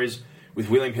Warriors, with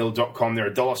WilliamHill.com, they're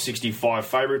 $1.65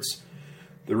 favourites.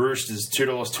 The Roosters,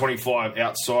 $2.25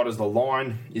 outsiders. The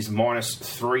line is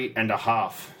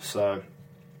 -3.5. So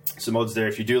some odds there.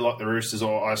 If you do like the Roosters,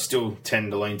 I still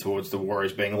tend to lean towards the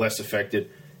Warriors being less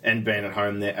affected and being at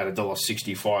home there at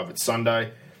 $1.65 at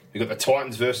Sunday. We've got the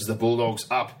Titans versus the Bulldogs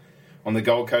up on the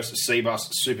Gold Coast at Cbus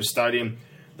Super Stadium.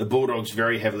 The Bulldogs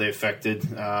very heavily affected,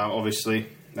 obviously.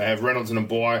 They have Reynolds and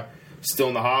Mbai still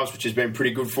in the halves, which has been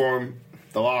pretty good for them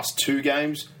the last two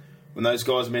games when those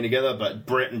guys have been together. But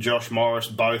Brett and Josh Morris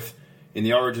both in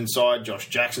the Origin side. Josh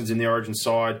Jackson's in the Origin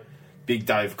side. Big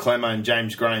Dave Clemmer and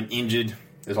James Graham injured.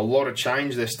 There's a lot of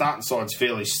change. Their starting side's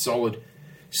fairly solid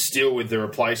still with the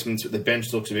replacements, but the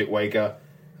bench looks a bit weaker.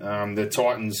 The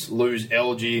Titans lose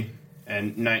LG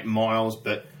and Nate Miles,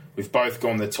 but we've both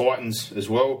gone the Titans as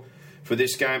well. For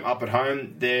this game up at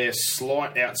home, they're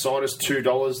slight outsiders,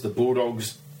 $2. The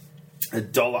Bulldogs,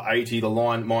 $1.80. The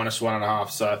line, -1.5.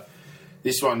 So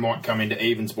this one might come into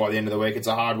evens by the end of the week. It's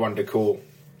a hard one to call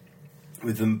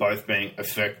with them both being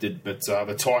affected. But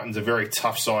the Titans are a very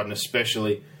tough side, and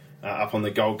especially up on the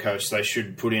Gold Coast, they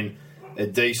should put in a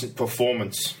decent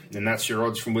performance. And that's your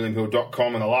odds from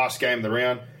WilliamHill.com. And the last game of the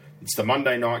round, it's the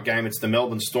Monday night game. It's the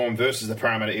Melbourne Storm versus the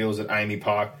Parramatta Eels at Amy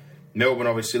Park. Melbourne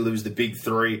obviously lose the big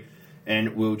three,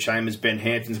 and Will Chambers. Ben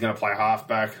Hampton's going to play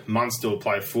halfback. Munster will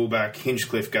play fullback.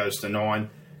 Hinchcliffe goes to 9.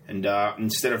 And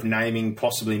instead of naming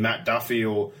possibly Matt Duffy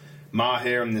or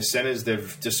Maher in the centres,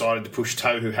 they've decided to push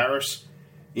Tohu Harris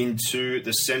into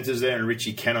the centres there. And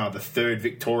Richie Kenner, the third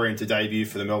Victorian to debut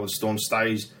for the Melbourne Storm,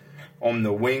 stays on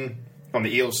the wing. On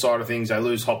the Eels side of things, they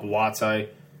lose Hopawate.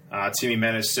 Timmy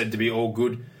Manners said to be all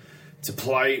good to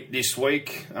play this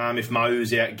week. If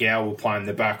Mau's out, Gow will play in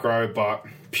the back row, but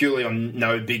purely on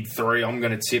no big three, I'm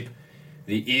going to tip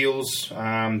the Eels.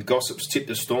 Gossip's tipped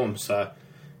the Storm, so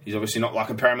he's obviously not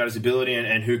liking Parramatta's ability,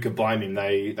 and who could blame him?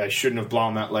 They shouldn't have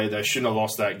blown that lead. They shouldn't have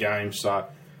lost that game. So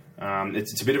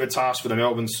it's a bit of a task for the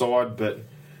Melbourne side, but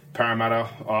Parramatta,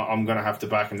 I'm going to have to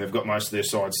back them. They've got most of their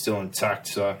side still intact,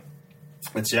 so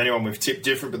it's the only one we've tipped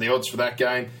different. But the odds for that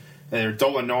game, they're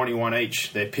 $1.91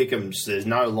 each. They're pick'ems. There's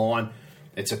no line.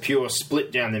 It's a pure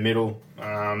split down the middle.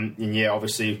 And yeah,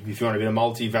 obviously, if you want a bit of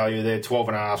multi-value there,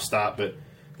 12.5 start. But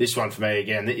this one for me,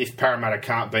 again, if Parramatta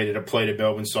can't beat a depleted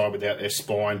Melbourne side without their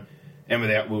spine and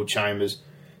without Will Chambers,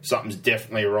 something's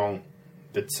definitely wrong.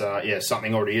 But yeah,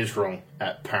 something already is wrong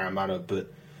at Parramatta.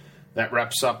 But that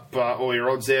wraps up all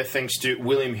your odds there. Thanks to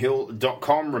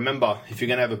WilliamHill.com. Remember, if you're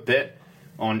going to have a bet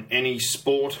on any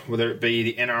sport, whether it be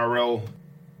the NRL,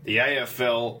 the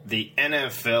AFL, the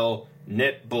NFL,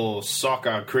 netball,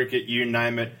 soccer, cricket, you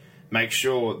name it, make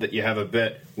sure that you have a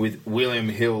bet with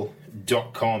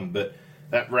WilliamHill.com. But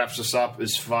that wraps us up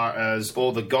as far as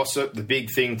all the gossip. The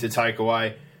big thing to take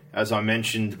away, as I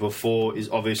mentioned before, is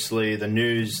obviously the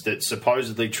news that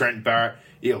supposedly Trent Barrett,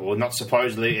 well, not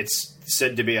supposedly, it's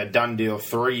said to be a done deal,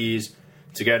 3 years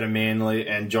to go to Manly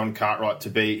and John Cartwright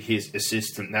to be his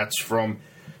assistant. That's from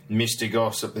Mr.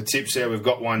 Gossip. The tips there, we've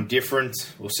got one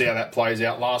different. We'll see how that plays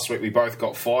out. Last week we both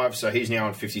got 5, so he's now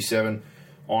on 57.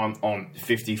 I'm on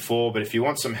 54. But if you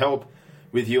want some help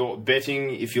with your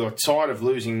betting, if you're tired of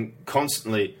losing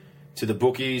constantly to the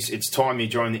bookies, it's time you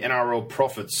join the NRL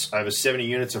Profits. Over 70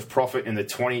 units of profit in the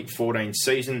 2014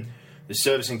 season. The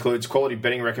service includes quality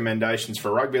betting recommendations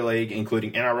for rugby league,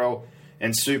 including NRL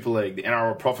and Super League. The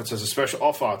NRL Profits has a special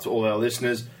offer to all our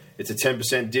listeners. It's a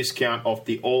 10% discount off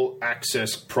the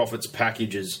all-access Profits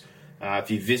packages. If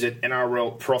you visit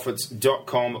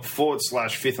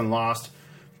nrlprofits.com/fifth and last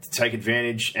to take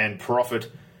advantage and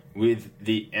profit with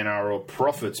the NRL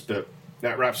Profits. But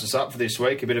that wraps us up for this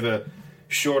week. A bit of a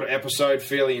shorter episode,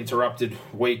 fairly interrupted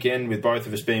weekend with both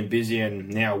of us being busy and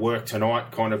now work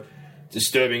tonight, kind of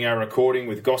disturbing our recording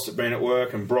with Gossip being at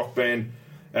work and Brock being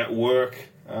at work.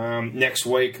 Next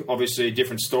week, obviously, a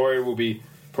different story. We'll be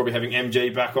probably having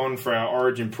MG back on for our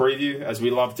Origin preview, as we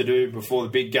love to do before the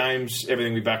big games.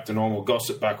 Everything will be back to normal.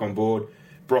 Gossip back on board.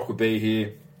 Brock will be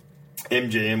here.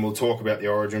 MGM will talk about the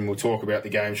Origin. We'll talk about the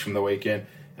games from the weekend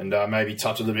and maybe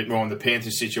touch a little bit more on the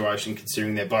Panthers situation,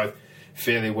 considering they're both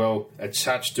fairly well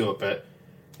attached to it. But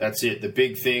that's it. The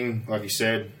big thing, like you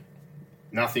said,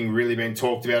 nothing really been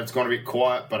talked about. It's gone a bit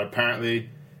quiet, but apparently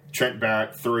Trent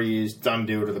Barrett, 3 years, done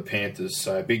deal to the Panthers.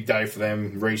 So big day for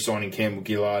them, re-signing Campbell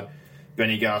Gillard.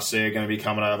 Benny Garcia going to be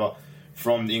coming over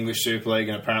from the English Super League,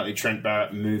 and apparently Trent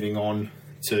Barrett moving on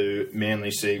to Manly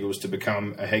Seagulls to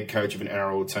become a head coach of an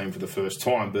NRL team for the first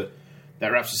time. But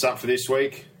that wraps us up for this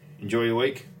week. Enjoy your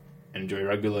week and enjoy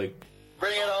rugby league.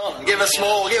 Bring it on. Give us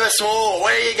more. Give us more.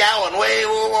 Where are you going?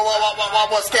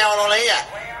 What's going on here?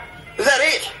 Is that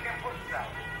it?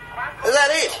 Is that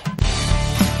it?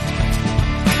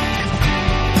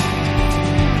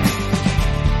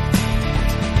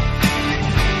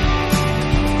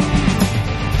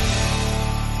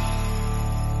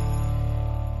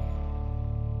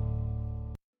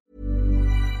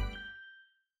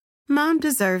 Mom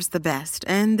deserves the best,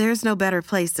 and there's no better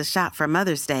place to shop for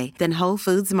Mother's Day than Whole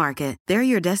Foods Market. They're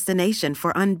your destination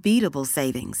for unbeatable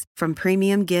savings, from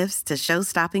premium gifts to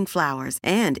show-stopping flowers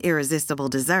and irresistible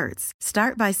desserts.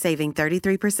 Start by saving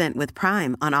 33% with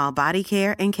Prime on all body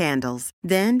care and candles.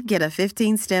 Then get a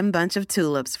 15-stem bunch of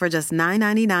tulips for just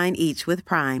 $9.99 each with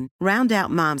Prime. Round out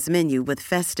Mom's menu with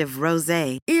festive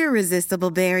rosé,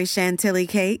 irresistible berry chantilly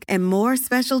cake, and more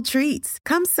special treats.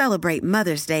 Come celebrate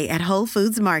Mother's Day at Whole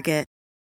Foods Market.